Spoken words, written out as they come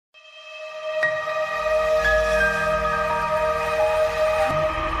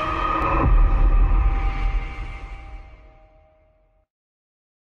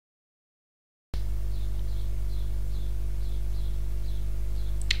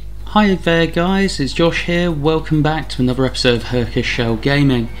Hi there guys, it's Josh here, welcome back to another episode of Hercus Shell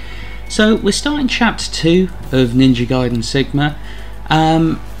Gaming. So we're starting chapter 2 of Ninja Gaiden Sigma.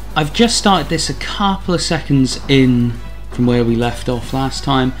 I've just started this a couple of seconds in from where we left off last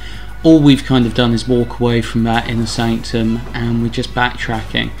time. All we've kind of done is walk away from that inner sanctum and we're just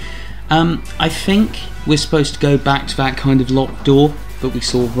backtracking. I think we're supposed to go back to that kind of locked door that we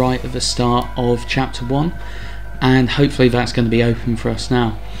saw right at the start of chapter 1, and hopefully that's going to be open for us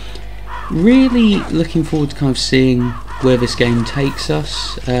now. Really looking forward to kind of seeing where this game takes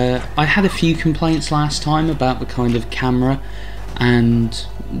us. I had a few complaints last time about the kind of camera and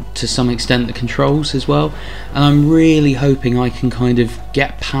to some extent the controls as well, and I'm really hoping I can kind of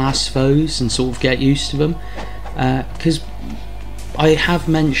get past those and sort of get used to them, because I have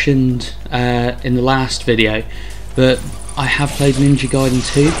mentioned in the last video that I have played Ninja Gaiden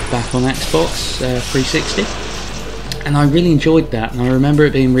 2 back on Xbox 360, and I really enjoyed that, and I remember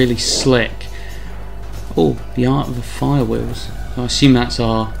it being really slick. Oh, the art of the fire wheels. I assume that's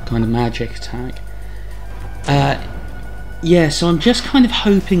our kind of magic attack. Yeah, so I'm just kind of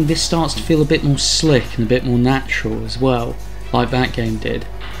hoping this starts to feel a bit more slick and a bit more natural as well, like that game did.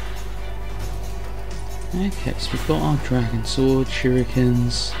 Okay, so we've got our dragon sword,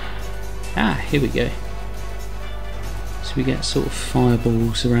 shurikens. Ah, here we go. So we get sort of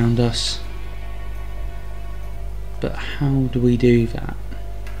fireballs around us. But how do we do that?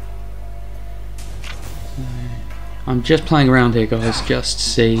 So, I'm just playing around here guys, just to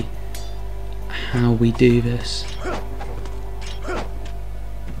see how we do this.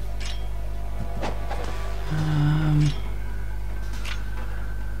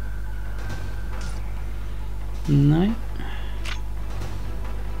 No,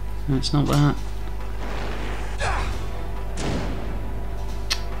 it's not that.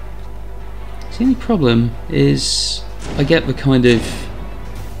 The only problem is I get the kind of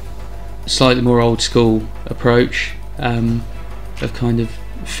slightly more old school approach of kind of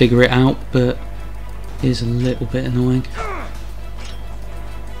figure it out, but it is a little bit annoying.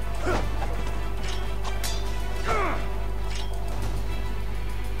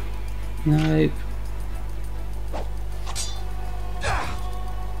 Nope.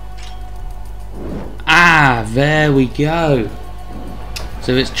 Ah, there we go.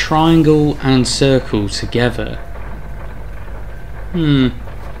 So it's triangle and circle together.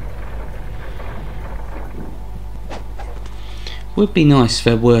 Would be nice if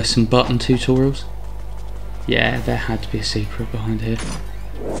there were some button tutorials. Yeah, there had to be a secret behind here.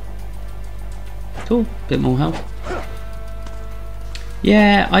 Cool, bit more health.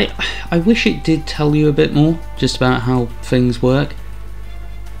 Yeah, I wish it did tell you a bit more just about how things work.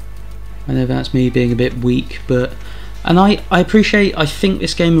 I know that's me being a bit weak, but... And I appreciate, I think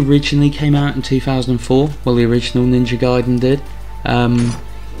this game originally came out in 2004, well the original Ninja Gaiden did.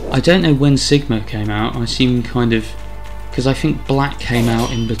 I don't know when Sigma came out, I assume kind of, because I think Black came out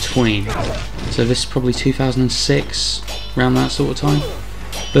in between. So this is probably 2006, around that sort of time.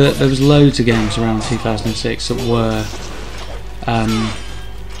 But there was loads of games around 2006 that were,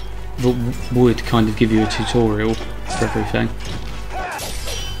 that would kind of give you a tutorial for everything.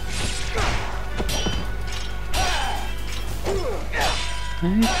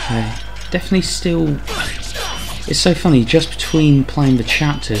 Okay, definitely still... It's so funny, just between playing the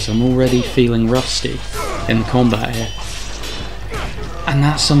chapters I'm already feeling rusty in the combat here. And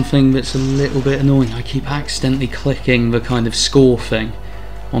that's something that's a little bit annoying. I keep accidentally clicking the kind of score thing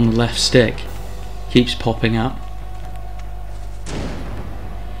on the left stick. Keeps popping up.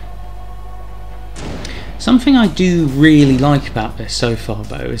 Something I do really like about this so far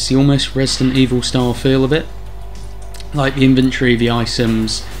though is the almost Resident Evil style feel of it. Like the inventory, the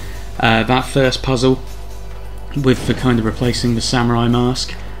items, that first puzzle with the kind of replacing the samurai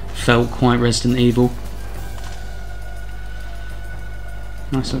mask felt quite Resident Evil.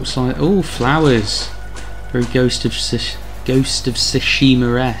 Nice little slide. Oh, flowers! Very Ghost of Tsushima-esque.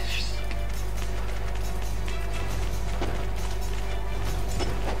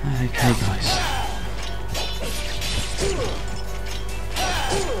 Okay, guys.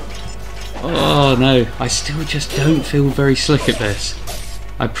 Oh no, I still just don't feel very slick at this.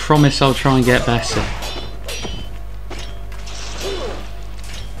 I promise I'll try and get better.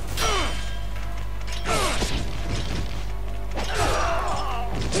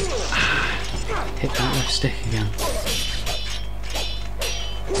 Hit that left stick again.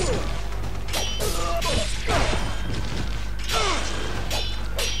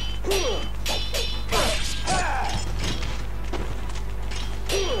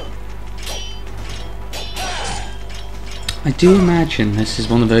 I do imagine this is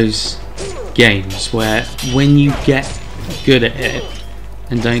one of those games where when you get good at it,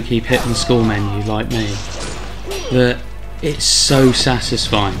 and don't keep hitting the score menu like me, that it's so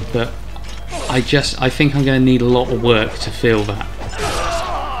satisfying. But I think I'm going to need a lot of work to feel that.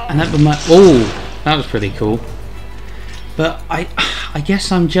 And that was that was pretty cool. But I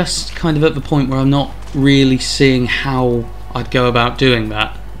guess I'm just kind of at the point where I'm not really seeing how I'd go about doing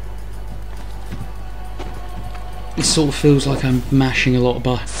that. It sort of feels like I'm mashing a lot of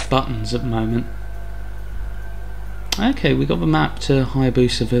buttons at the moment. Okay, we got the map to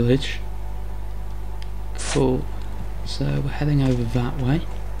Hayabusa village. Cool. So we're heading over that way.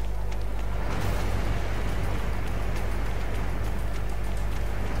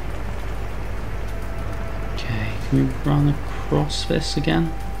 Okay, can we run across this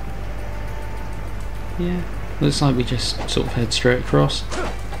again? Yeah, looks like we just sort of head straight across.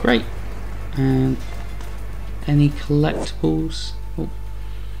 Great. And any collectibles?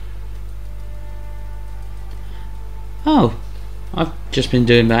 Oh, I've just been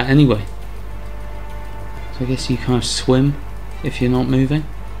doing that anyway. So I guess you kind of swim if you're not moving.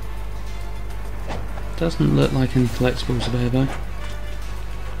 Doesn't look like any collectibles are there though.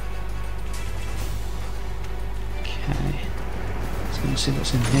 Okay, let's go and see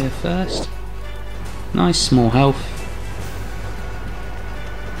what's in here first. Nice small health.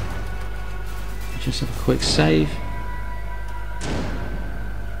 Just have a quick save.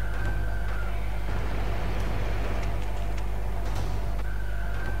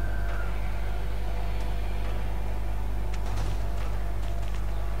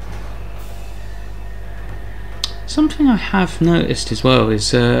 Something I have noticed as well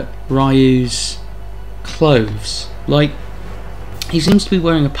is Ryu's clothes. Like, he seems to be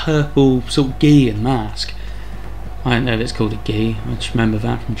wearing a purple sort of gi and mask. I don't know if it's called a gi, I just remember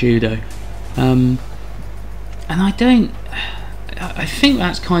that from judo. And I think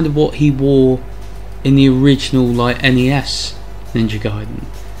that's kind of what he wore in the original like NES Ninja Gaiden.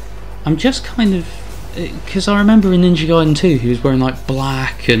 I'm just kind of, because I remember in Ninja Gaiden 2 he was wearing like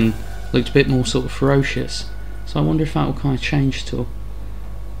black and looked a bit more sort of ferocious. So I wonder if that will kind of change at all.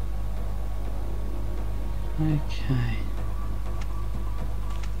 Okay.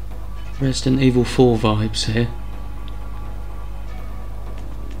 Resident Evil 4 vibes here.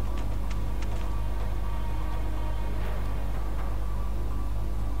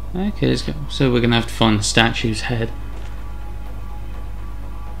 Okay, let's go. So we're going to have to find the statue's head.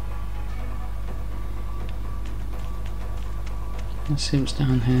 Let's see what's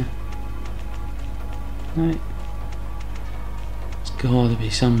down here. Right. It's gotta be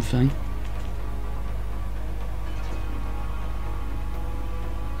something.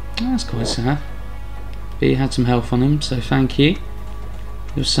 That's quite sad. But he had some health on him, so thank you.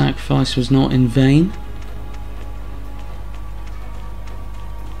 Your sacrifice was not in vain.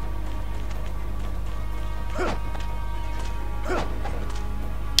 I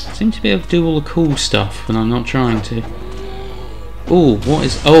seem to be able to do all the cool stuff when I'm not trying to. Oh, what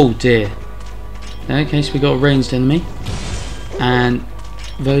is... oh dear. Okay, so we got a ranged enemy. And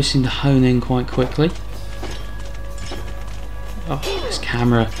those seem to hone in quite quickly. Oh, this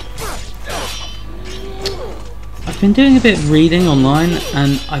camera. I've been doing a bit of reading online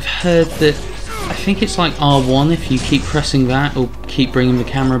and I've heard that I think it's like R1 if you keep pressing that or keep bringing the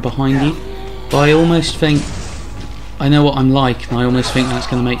camera behind you. But I almost think I know what I'm like and I almost think that's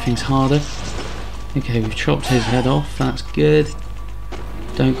going to make things harder. Okay, we've chopped his head off, that's good.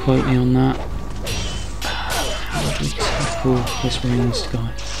 Don't quote me on that. How do we tackle this ranged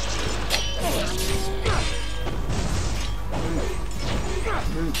guy?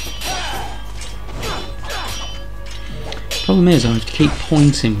 Problem is I have to keep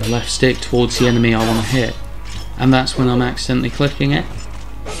pointing the left stick towards the enemy I want to hit, and that's when I'm accidentally clicking it.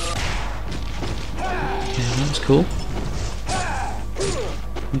 Okay, that was cool.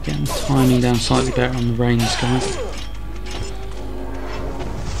 We're getting the timing down slightly better on the ranged guy.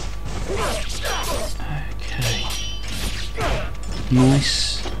 Okay.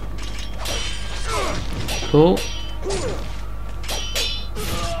 Nice. Cool.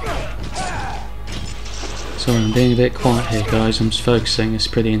 Sorry, I'm being a bit quiet here, guys. I'm just focusing. It's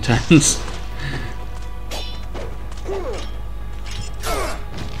pretty intense.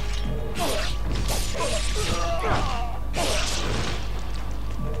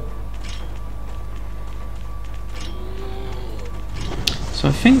 So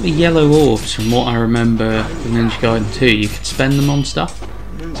I think the yellow orbs, from what I remember in Ninja Gaiden 2, you could spend them on stuff.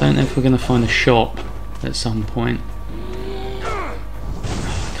 So I don't know if we're going to find a shop at some point. I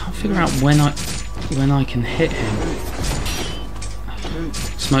can't figure out when I can hit him.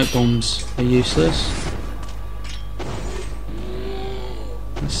 Smoke bombs are useless.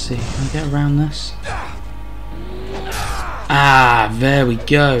 Let's see, can I get around this? Ah, there we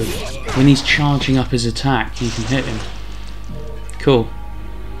go. When he's charging up his attack, you can hit him. Cool.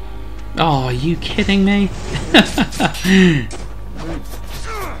 Oh, are you kidding me?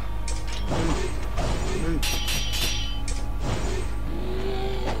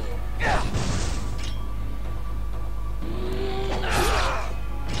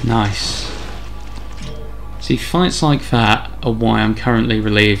 Nice. See, fights like that are why I'm currently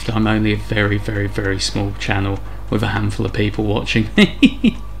relieved I'm only a very, very, very small channel with a handful of people watching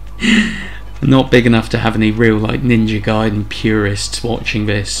me. Not big enough to have any real like Ninja Gaiden purists watching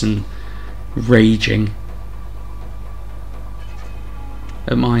this and raging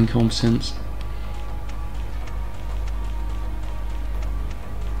at my incompetence.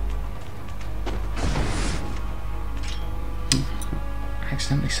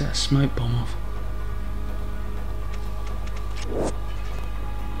 Accidentally set a smoke bomb off.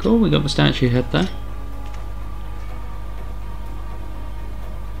 Cool, we got the statue head there.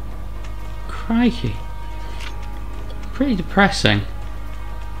 Crikey. Pretty depressing.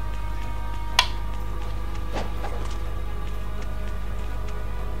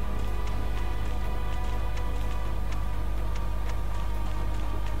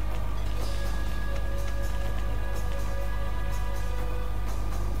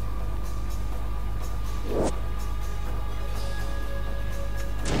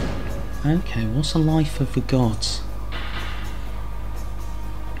 Okay, what's the life of the gods?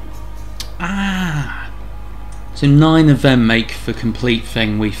 Ah! So 9 of them make the complete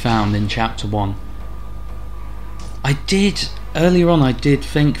thing we found in chapter 1. Earlier on I did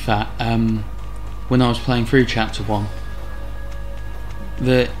think that, when I was playing through chapter 1,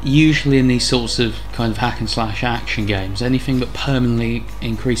 that usually in these sorts of kind of hack and slash action games, anything that permanently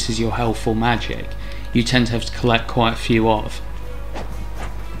increases your health or magic, you tend to have to collect quite a few of.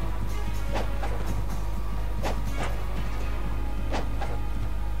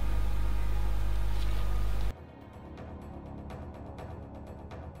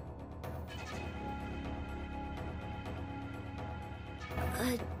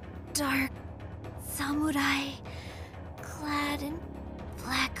 A dark samurai clad in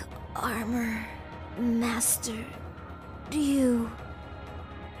black armor. Master, you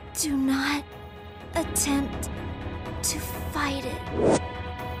do not attempt to fight it.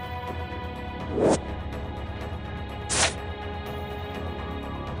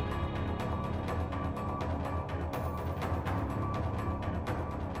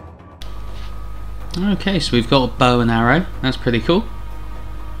 Okay, so we've got a bow and arrow. That's pretty cool.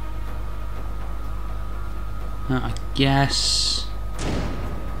 I guess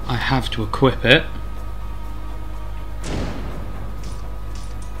I have to equip it.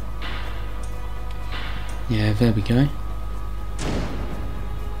 Yeah, there we go.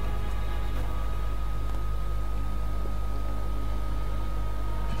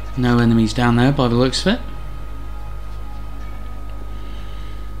 No enemies down there by the looks of it.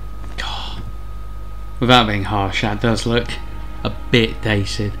 God. Without being harsh, that does look a bit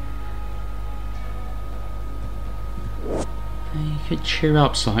dated. You could cheer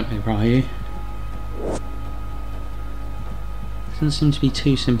up slightly, Ryu. Doesn't seem to be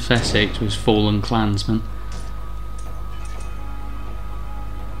too sympathetic to his fallen clansmen.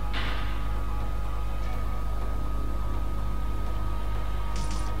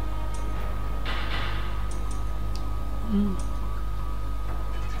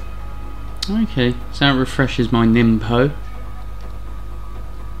 Okay, so that refreshes my Nimpo.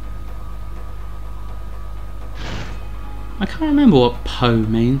 I can't remember what Po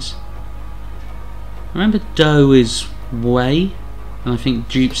means. I remember Do is way, and I think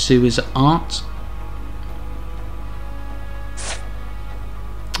Jutsu is art.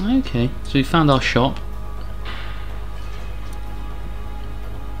 Okay, so we found our shop.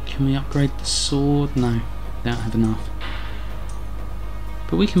 Can we upgrade the sword? No, don't have enough.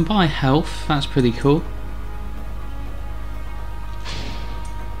 But we can buy health, that's pretty cool.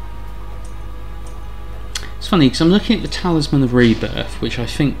 It's funny because I'm looking at the Talisman of Rebirth, which I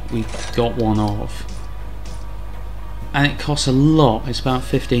think we got one of. And it costs a lot, it's about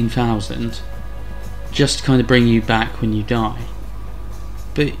 15,000. Just to kind of bring you back when you die.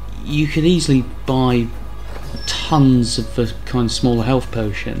 But you could easily buy tons of the kind of smaller health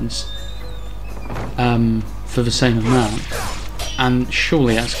potions for the same amount. And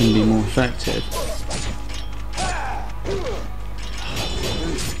surely that's going to be more effective.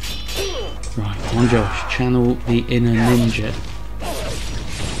 Right, come on Josh, channel the inner ninja.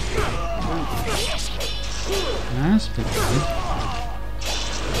 That's a bit good.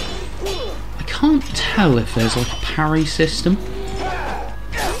 I can't tell if there's like a parry system.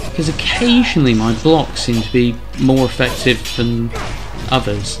 Because occasionally my blocks seem to be more effective than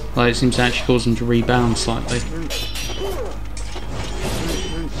others. Like, it seems to actually cause them to rebound slightly.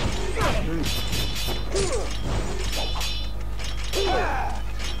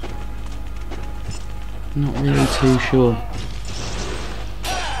 Not really too sure.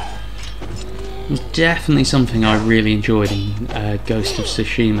 It was definitely something I really enjoyed in Ghost of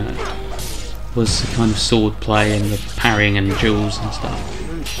Tsushima, was the kind of sword play and the parrying and the duels and stuff.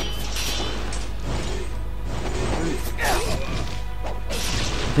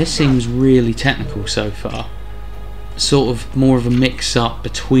 This seems really technical so far. Sort of more of a mix-up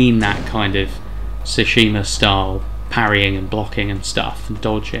between that kind of Tsushima style parrying and blocking and stuff and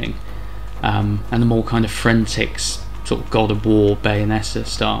dodging, and the more kind of frantic sort of God of War Bayonetta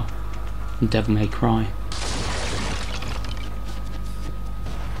style and Devil May Cry.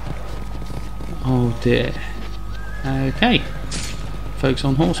 Oh dear. Okay. Folks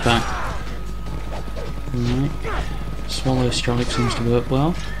on horseback. Right. Swallow Strike seems to work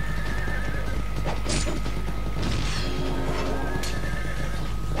well.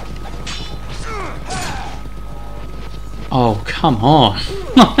 Oh, come on!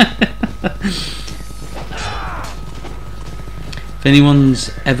 If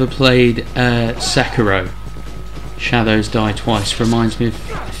anyone's ever played Sekiro, Shadows Die Twice, reminds me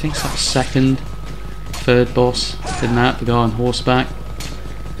of, I think it's like third boss in that, the guy on horseback.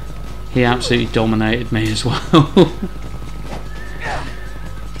 He absolutely dominated me as well.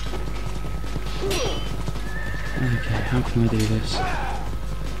 Okay, how can I do this?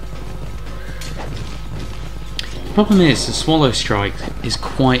 The problem is, the Swallow Strike is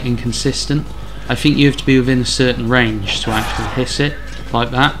quite inconsistent. I think you have to be within a certain range to actually hit it,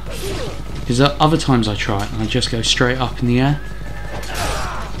 like that. Because other times I try it and I just go straight up in the air.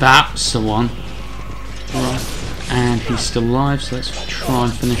 That's the one. Right. And he's still alive, so let's try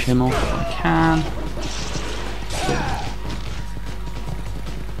and finish him off if I can.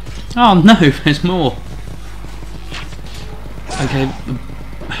 Oh no, there's more. Okay,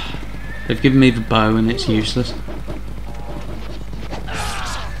 they've given me the bow and it's useless.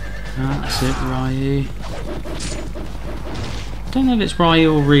 That's it, Ryu. I don't know if it's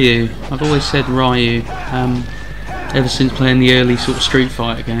Ryu or Ryu. I've always said Ryu, ever since playing the early sort of Street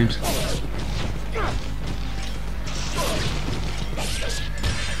Fighter games.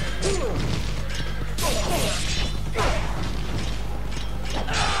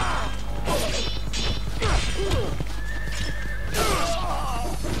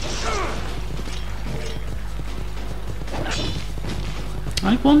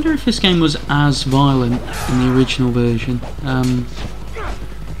 I wonder if this game was as violent in the original version,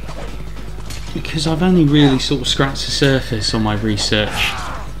 because I've only really sort of scratched the surface on my research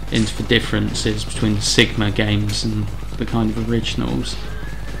into the differences between the Sigma games and the kind of originals.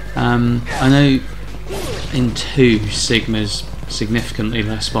 I know in 2 Sigma's significantly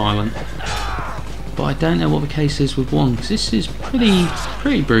less violent, but I don't know what the case is with 1, because this is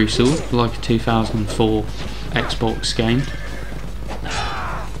pretty brutal for like a 2004 Xbox game.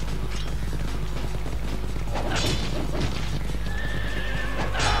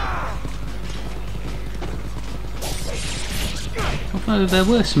 Although there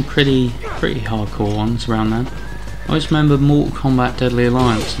were some pretty hardcore ones around then. I always remember Mortal Kombat Deadly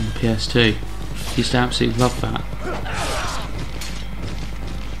Alliance on the PS2. Used to absolutely love that.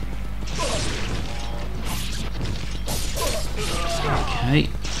 Okay,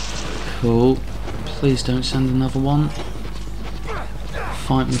 cool. Please don't send another one.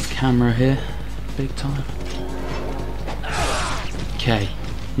 Fighting with the camera here, big time. Okay,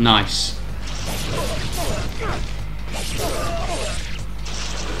 nice.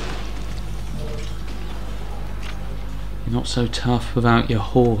 You're not so tough without your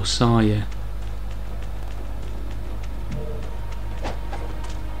horse, are you?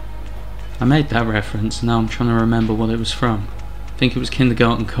 I made that reference and now I'm trying to remember what it was from. I think it was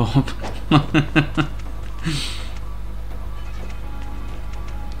Kindergarten Cop.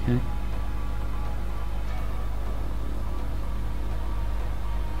 Okay.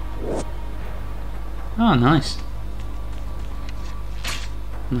 Oh, nice.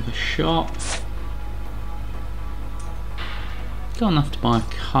 Another shop. Got enough to buy a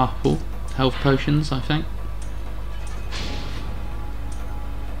couple health potions, I think.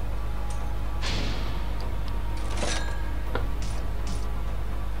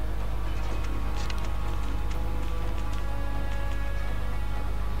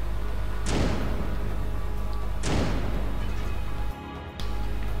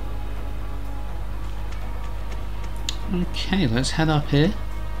 Okay, let's head up here.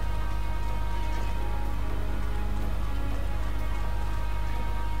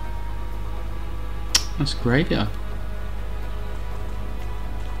 That's a graveyard.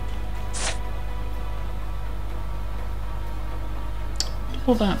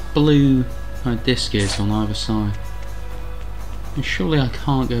 What that blue disc is on either side. And surely I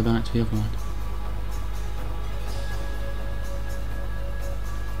can't go back to the other one.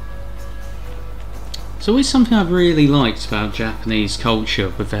 It's always something I've really liked about Japanese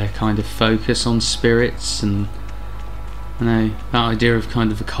culture, with their kind of focus on spirits, and you know, that idea of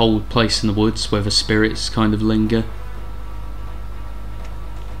kind of a cold place in the woods where the spirits kind of linger.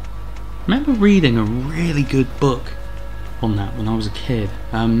 I remember reading a really good book on that when I was a kid.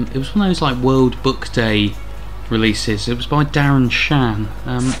 It was one of those like World Book Day releases. It was by Darren Shan.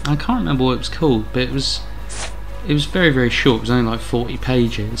 I can't remember what it was called, but it was very, very short. It was only like 40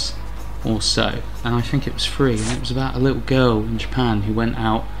 pages or so, and I think it was free, and it was about a little girl in Japan who went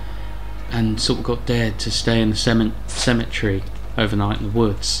out and sort of got dared to stay in the cemetery overnight in the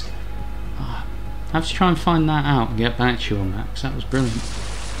woods. I have to try and find that out and get back to you on that, because that was brilliant.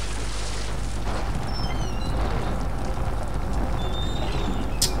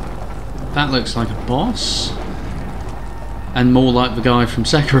 That looks like a boss, and more like the guy from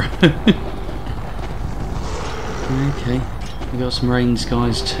Sekiro. Okay, we got some range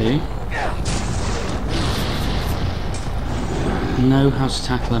guys too. Know how to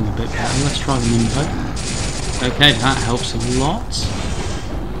tackle them a bit better. Let's try the Nimbo. Okay, that helps a lot.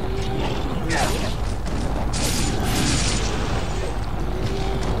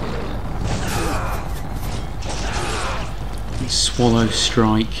 Swallow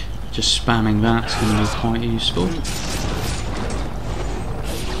Strike, just spamming that's going to be quite useful.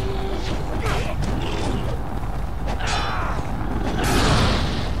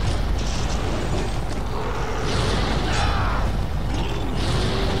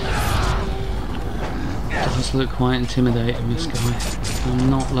 Look quite intimidating, this guy. I'm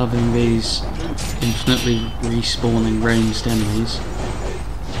not loving these infinitely respawning ranged enemies.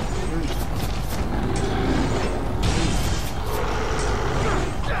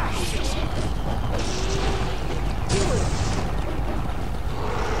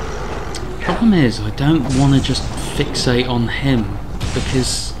 Problem is, I don't want to just fixate on him,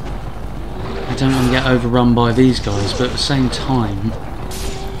 because I don't want to get overrun by these guys, but at the same time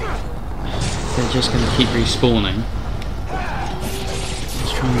they're just going to keep respawning.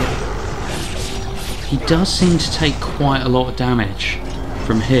 Let's try and get... He does seem to take quite a lot of damage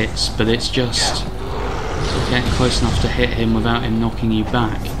from hits, but it's just sort of getting close enough to hit him without him knocking you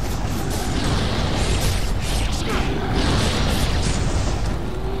back.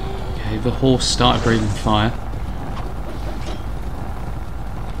 Okay, the horse started breathing fire.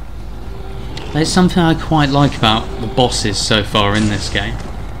 There's something I quite like about the bosses so far in this game.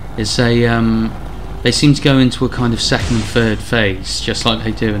 Is they seem to go into a kind of second and third phase, just like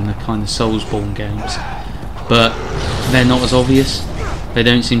they do in the kind of Soulsborne games, but they're not as obvious. They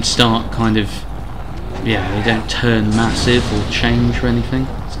don't seem to start kind of, yeah, they don't turn massive or change or anything.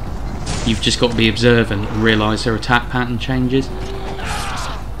 You've just got to be observant and realise their attack pattern changes.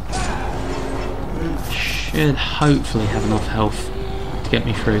 Should hopefully have enough health to get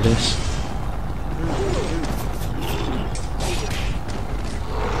me through this.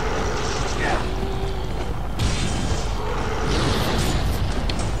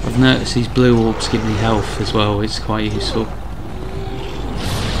 I've noticed these blue orbs give me health as well, it's quite useful.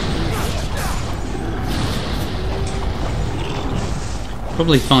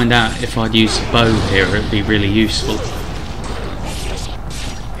 Probably find out if I'd use the bow here, it'd be really useful.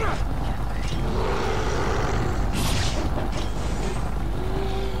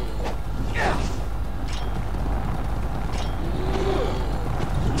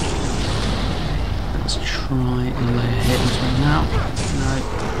 Let's try and lay a hit into him now.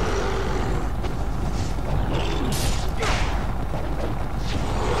 No.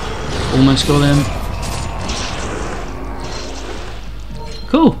 Almost got him.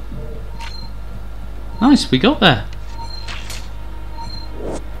 Cool. Nice, we got there.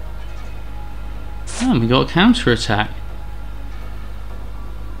 And we got a counter attack.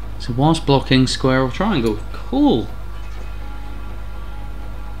 So whilst blocking, square or triangle. Cool.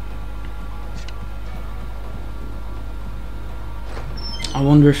 I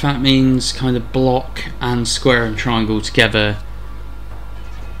wonder if that means kind of block and square and triangle together,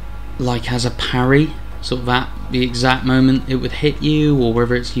 like as a parry, sort of at the exact moment it would hit you, or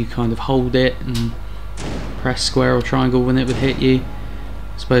whether it's you kind of hold it and press square or triangle when it would hit you.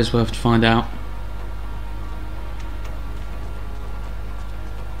 I suppose we'll have to find out.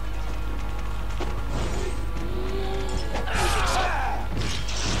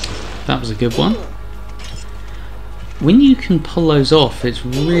 That was a good one. When you can pull those off, it's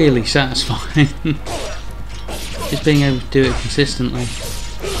really satisfying. Just being able to do it consistently.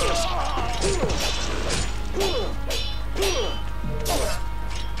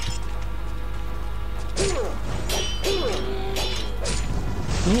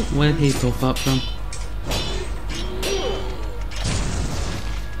 Oh, where'd he pop up from?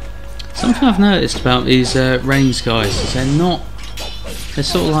 Something I've noticed about these rain skies is they're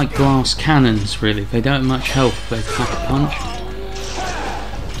sort of like glass cannons really. They don't have much health, they pack a punch.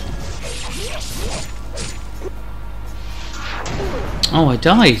 Oh, I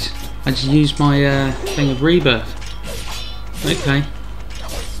died! I just used my thing of rebirth. Okay.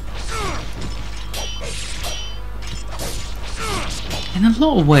 In a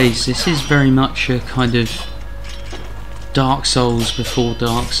lot of ways this is very much a kind of Dark Souls before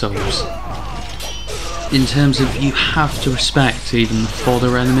Dark Souls, in terms of you have to respect even the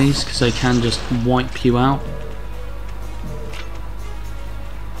fodder enemies because they can just wipe you out.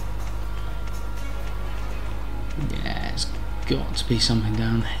 Yeah, it's got to be something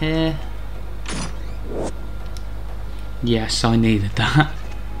down here. Yes, I needed that.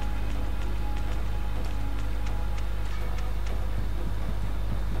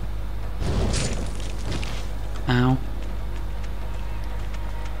 Ow.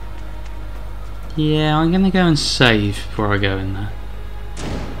 Yeah, I'm gonna go and save before I go in there.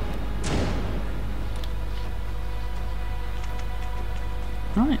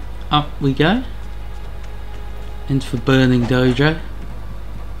 Right, up we go. Into the burning dojo.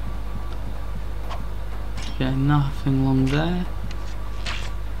 Okay, nothing along there.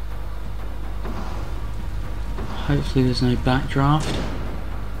 Hopefully there's no backdraft.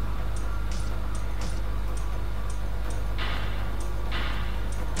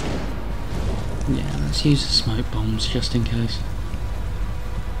 Yeah, let's use the smoke bombs just in case.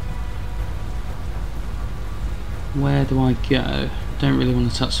 Where do I go? Don't really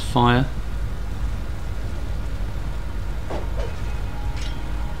want to touch the fire.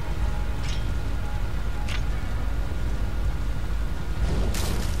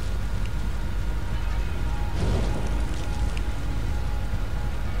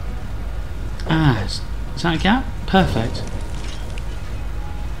 Ah, is that a gap? Perfect.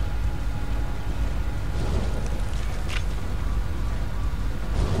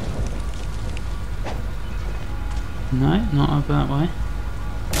 No, not up that way.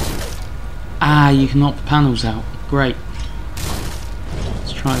 Ah, you can knock the panels out. Great.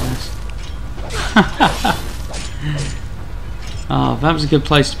 Let's try this. Ah, that was a good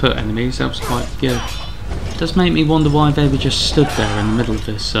place to put enemies. That was quite good. It does make me wonder why they were just stood there in the middle of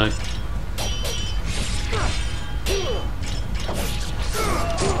this, so...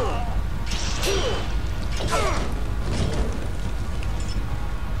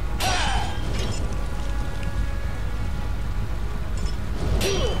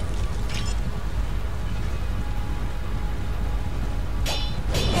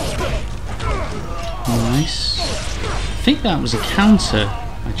 Nice. I think that was a counter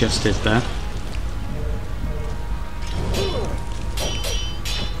I just did there.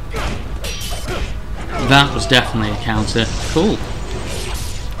 That was definitely a counter. Cool.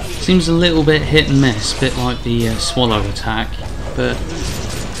 Seems a little bit hit and miss, a bit like the swallow attack, but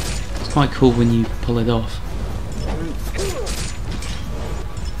it's quite cool when you pull it off.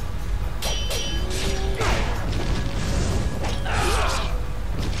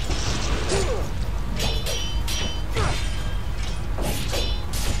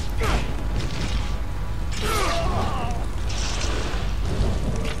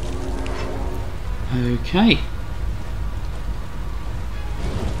 Okay.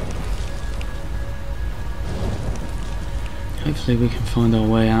 Hopefully we can find our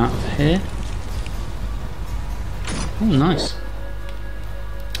way out of here. Oh, nice.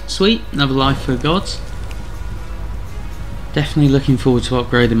 Sweet, another life for the gods. Definitely looking forward to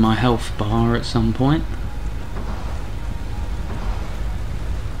upgrading my health bar at some point.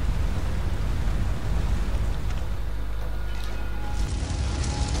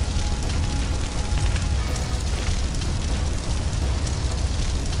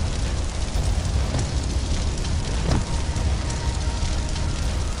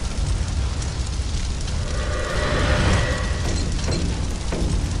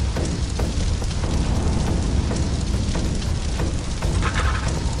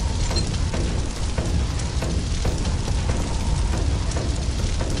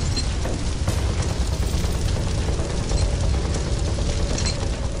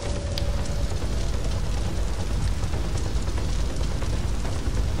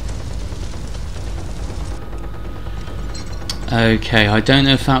 Okay, I don't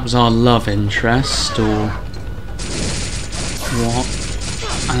know if that was our love interest or what.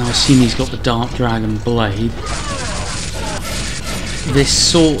 And I assume he's got the Dark Dragon blade.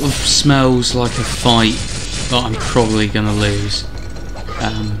 This sort of smells like a fight that I'm probably gonna lose.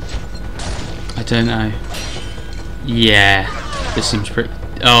 I don't know. Yeah, this seems pretty...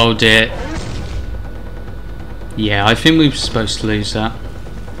 Oh dear. Yeah, I think we were supposed to lose that.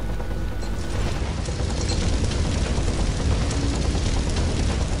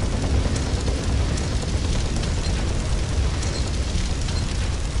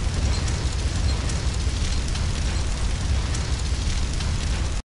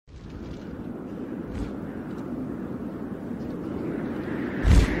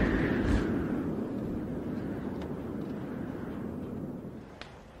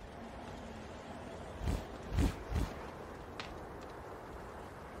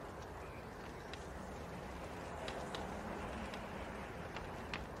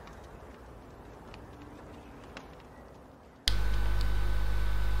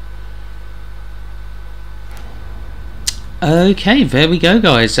 Okay, there we go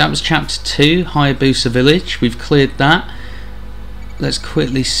guys, that was chapter 2, Hayabusa Village. We've cleared that. Let's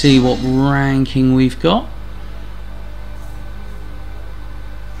quickly see what ranking we've got.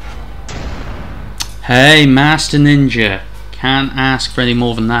 Hey, Master Ninja. Can't ask for any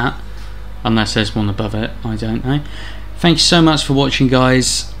more than that. Unless there's one above it, I don't know. Thank you so much for watching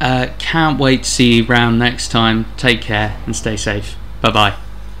guys. Can't wait to see you around next time. Take care and stay safe. Bye bye.